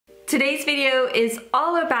Today's video is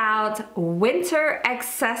all about winter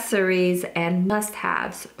accessories and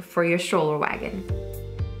must-haves for your stroller wagon.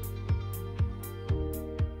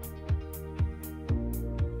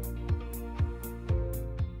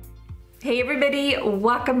 Hey everybody,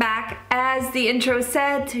 welcome back. As the intro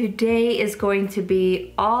said, today is going to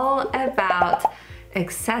be all about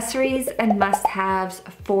accessories and must-haves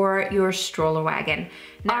for your stroller wagon.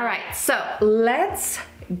 All right, so let's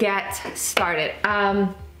get started.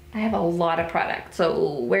 I have a lot of product,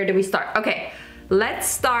 so where do we start? Okay, let's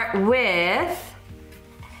start with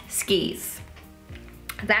skis.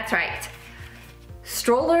 That's right,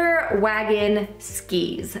 stroller wagon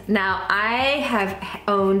skis. Now, I have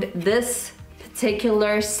owned this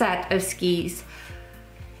particular set of skis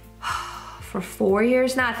for 4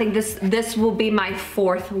 years now. I think this will be my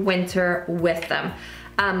 4th winter with them.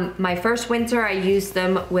 My first winter, I used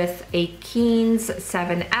them with a Keen's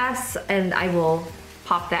 7S, and I will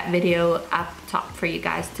pop that video up top for you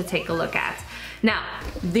guys to take a look at. Now,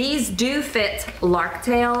 these do fit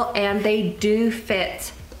Larktail, and they do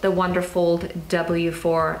fit the Wonderfold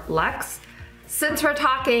W4 Luxe. Since we're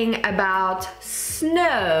talking about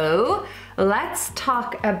snow, let's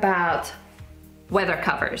talk about weather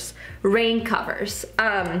covers, rain covers.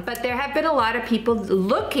 But there have been a lot of people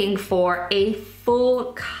looking for a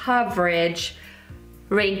full coverage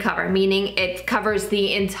rain cover, meaning it covers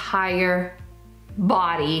the entire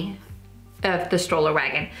body of the stroller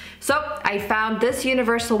wagon. So I found this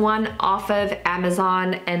universal one off of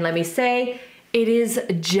Amazon, and let me say, it is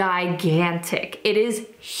gigantic. It is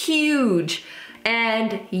huge.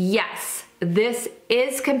 And yes, this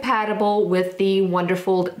is compatible with the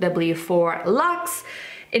Wonderfold W4 Luxe.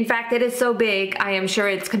 In fact, it is so big, I am sure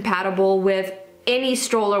it's compatible with any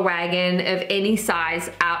stroller wagon of any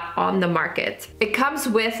size out on the market. It comes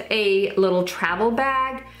with a little travel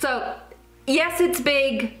bag. So yes, it's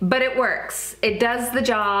big, but it works. It does the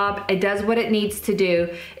job. It does what it needs to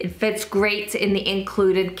do. It fits great in the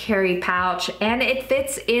included carry pouch, and it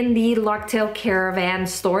fits in the Larktail Caravan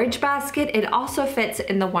storage basket. It also fits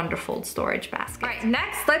in the Wonderfold storage basket. All right,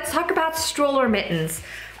 next, let's talk about stroller mittens.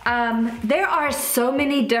 There are so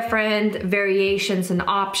many different variations and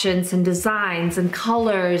options and designs and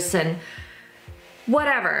colors and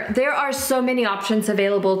whatever. There are so many options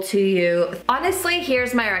available to you. Honestly,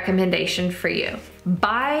 here's my recommendation for you.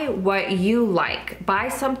 Buy what you like. Buy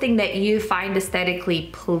something that you find aesthetically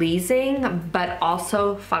pleasing, but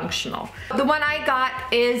also functional. The one I got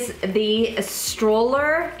is the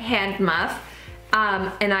Stroller Hand Muff,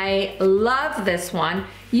 and I love this one.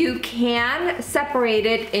 You can separate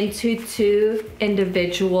it into 2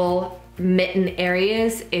 individual mitten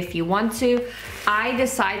areas if you want to. I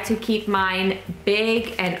decide to keep mine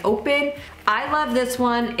big and open. I love this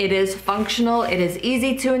one. It is functional, it is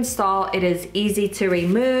easy to install, it is easy to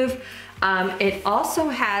remove. It also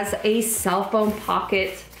has a cell phone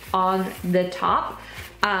pocket on the top,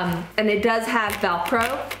 and it does have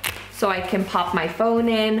Velcro, so I can pop my phone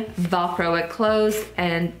in, Velcro it closed,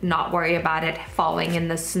 and not worry about it falling in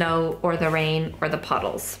the snow or the rain or the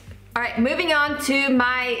puddles. All right, moving on to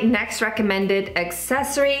my next recommended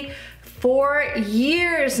accessory. For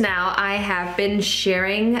years now, I have been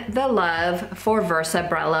sharing the love for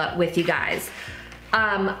Versabrella with you guys.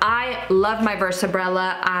 I love my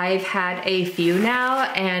Versabrella. I've had a few now,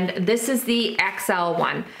 and this is the XL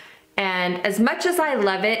one. And as much as I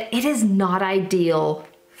love it, it is not ideal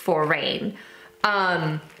for rain.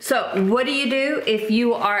 So what do you do if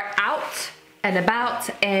you are out and about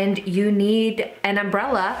and you need an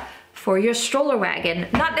umbrella for your stroller wagon?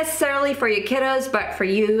 Not necessarily for your kiddos, but for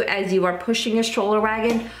you as you are pushing a stroller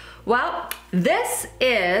wagon. Well, this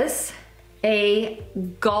is a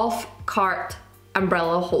golf cart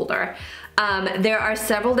umbrella holder. There are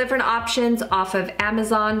several different options off of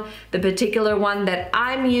Amazon. The particular one that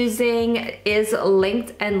I'm using is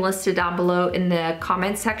linked and listed down below in the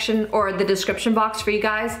comment section or the description box for you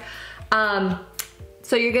guys.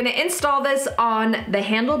 So you're gonna install this on the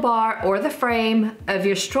handlebar or the frame of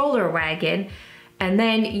your stroller wagon, and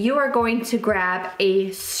then you are going to grab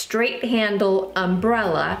a straight handle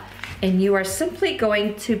umbrella, and you are simply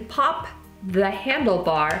going to pop the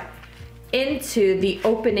handlebar into the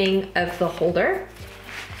opening of the holder,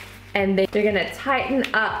 and then you're gonna tighten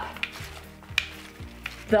up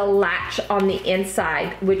the latch on the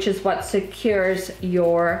inside, which is what secures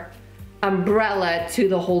your umbrella to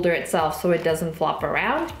the holder itself so it doesn't flop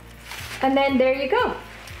around. And then there you go.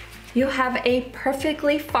 You have a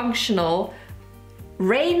perfectly functional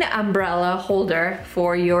rain umbrella holder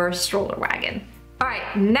for your stroller wagon. All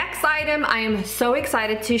right, next item I am so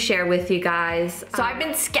excited to share with you guys. So I've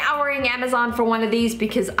been scouring Amazon for one of these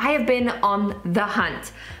because I have been on the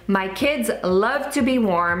hunt. My kids love to be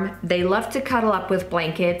warm, they love to cuddle up with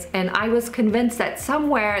blankets, and I was convinced that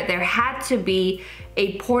somewhere there had to be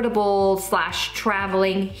a portable /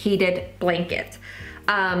 traveling heated blanket.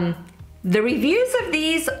 The reviews of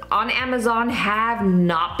these on Amazon have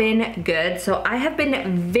not been good, so I have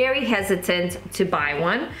been very hesitant to buy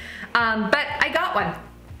one. But I got one,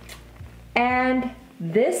 and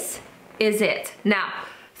this is it. Now,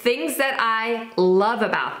 things that I love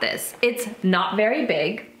about this: it's not very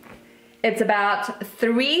big. It's about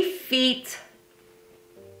 3 feet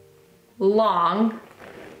long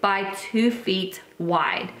by 2 feet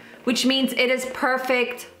wide, which means it is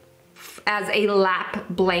perfect as a lap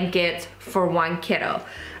blanket for one kiddo.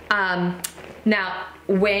 Now,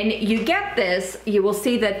 when you get this, you will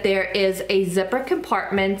see that there is a zipper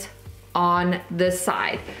compartment on this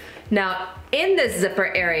side. Now, in this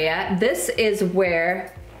zipper area, this is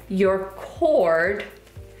where your cord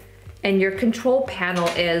and your control panel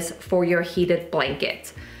is for your heated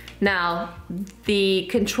blanket. Now, the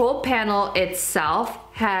control panel itself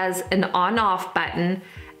has an on-off button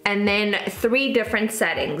and then 3 different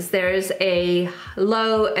settings. There's a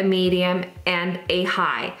low, a medium, and a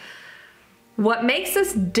high. What makes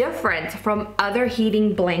this different from other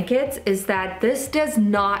heating blankets is that this does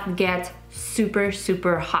not get super,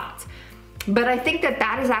 super hot. But I think that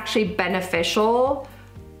that is actually beneficial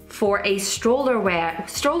for a stroller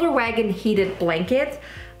wagon heated blanket,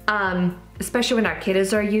 especially when our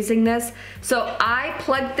kiddos are using this. So I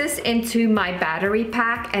plugged this into my battery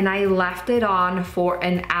pack and I left it on for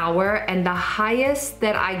an hour, and the highest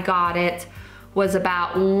that I got it was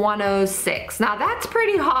about 106. Now that's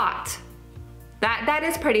pretty hot. That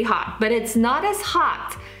is pretty hot, but it's not as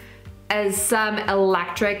hot as some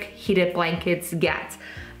electric heated blankets get.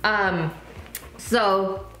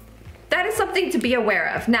 So that is something to be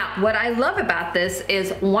aware of. Now, what I love about this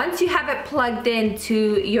is once you have it plugged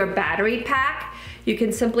into your battery pack, you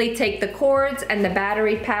can simply take the cords and the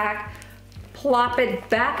battery pack, plop it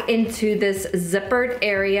back into this zippered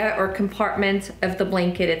area or compartment of the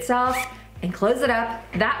blanket itself, and close it up.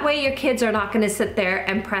 That way your kids are not gonna sit there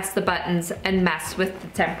and press the buttons and mess with the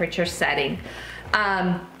temperature setting.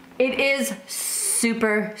 It is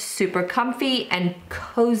super, super comfy and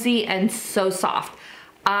cozy and so soft.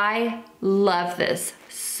 I love this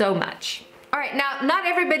so much. All right, now not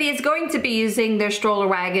everybody is going to be using their stroller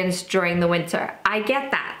wagons during the winter. I get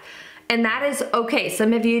that. And that is okay.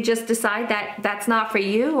 Some of you just decide that that's not for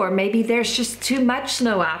you, or maybe there's just too much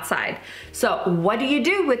snow outside. So what do you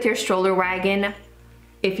do with your stroller wagon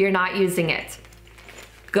if you're not using it?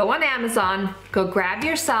 Go on Amazon, go grab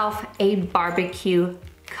yourself a barbecue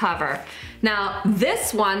cover. Now,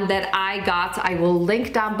 this one that I got, I will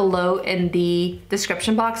link down below in the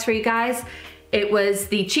description box for you guys. It was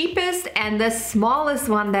the cheapest and the smallest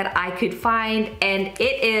one that I could find, and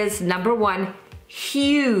it is, number one,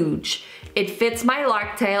 huge. It fits my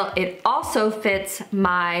larktail. It also fits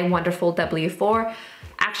my wonderful W4.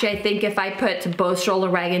 Actually, I think if I put both stroller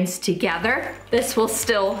wagons together, this will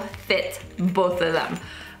still fit both of them.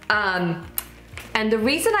 And the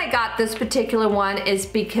reason I got this particular one is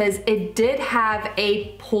because it did have a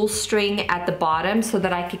pull string at the bottom so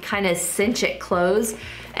that I could kind of cinch it closed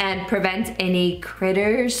and prevent any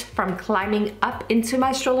critters from climbing up into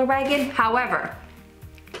my stroller wagon. However,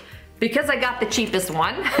 because I got the cheapest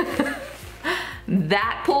one,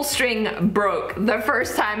 that pull string broke the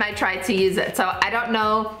first time I tried to use it. So I don't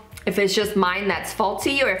know if it's just mine that's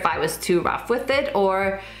faulty, or if I was too rough with it,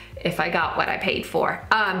 or if I got what I paid for.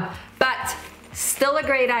 But still a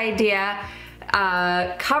great idea.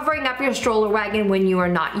 Covering up your stroller wagon when you are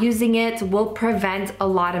not using it will prevent a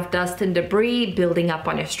lot of dust and debris building up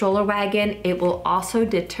on your stroller wagon. It will also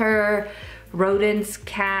deter rodents,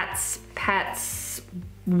 cats, pets,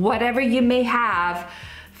 whatever you may have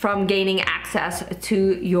from gaining access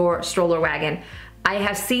to your stroller wagon. I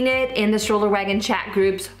have seen it in the stroller wagon chat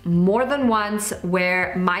groups more than once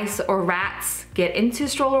where mice or rats get into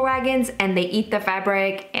stroller wagons and they eat the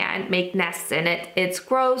fabric and make nests in it. It's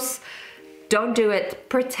gross. Don't do it.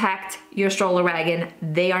 Protect your stroller wagon.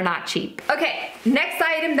 They are not cheap. Okay, next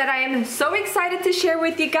item that I am so excited to share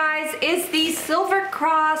with you guys is the Silver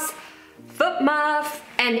Cross Footmuff,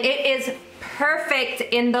 and it is perfect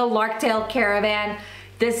in the Larktail Caravan.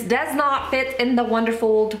 This does not fit in the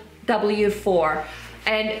wonderful W4.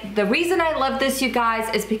 And the reason I love this, you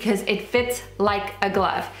guys, is because it fits like a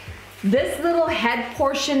glove. This little head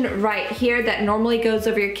portion right here that normally goes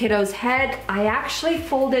over your kiddo's head, I actually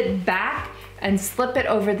fold it back and slip it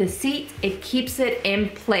over the seat. It keeps it in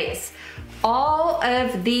place. all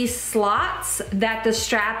of these slots that the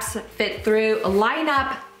straps fit through line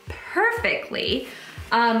up perfectly.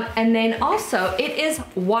 And then also it is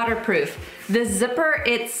waterproof. The zipper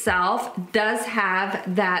itself does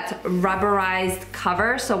have that rubberized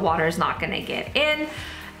cover, so water's not gonna get in.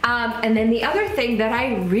 And then the other thing that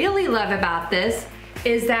I really love about this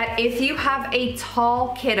is that if you have a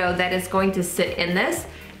tall kiddo that is going to sit in this,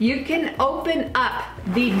 you can open up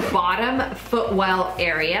the bottom footwell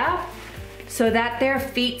area so that their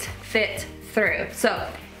feet fit through. So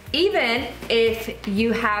even if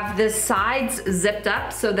you have the sides zipped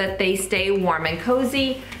up so that they stay warm and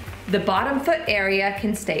cozy, the bottom foot area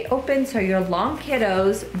can stay open so your long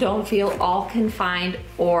kiddos don't feel all confined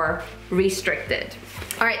or restricted.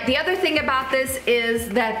 All right, the other thing about this is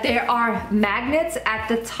that there are magnets at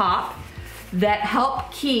the top that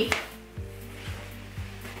help keep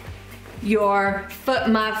your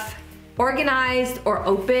Footmuff organized or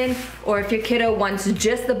open, or if your kiddo wants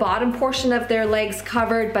just the bottom portion of their legs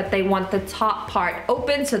covered but they want the top part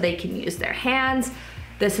open so they can use their hands,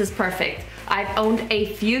 this is perfect. I've owned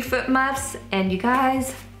a few Footmuffs and you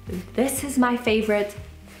guys, this is my favorite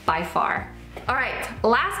by far. All right,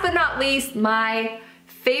 last but not least, my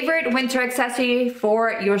favorite winter accessory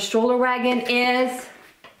for your stroller wagon is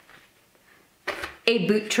a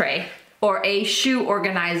boot tray, or a shoe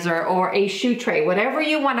organizer, or a shoe tray, whatever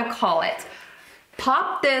you want to call it.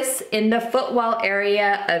 Pop this in the footwell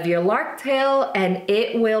area of your larktail and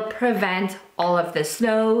it will prevent all of the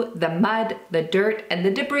snow, the mud, the dirt, and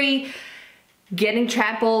the debris getting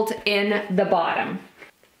trampled in the bottom.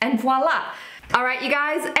 And voila. All right, you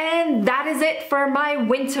guys, and that is it for my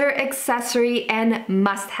winter accessory and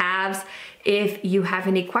must-haves. If you have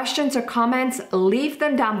any questions or comments, leave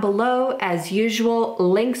them down below. As usual,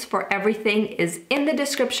 links for everything is in the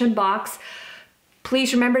description box.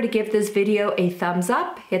 Please remember to give this video a thumbs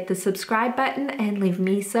up, hit the subscribe button, and leave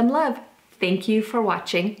me some love. Thank you for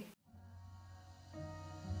watching.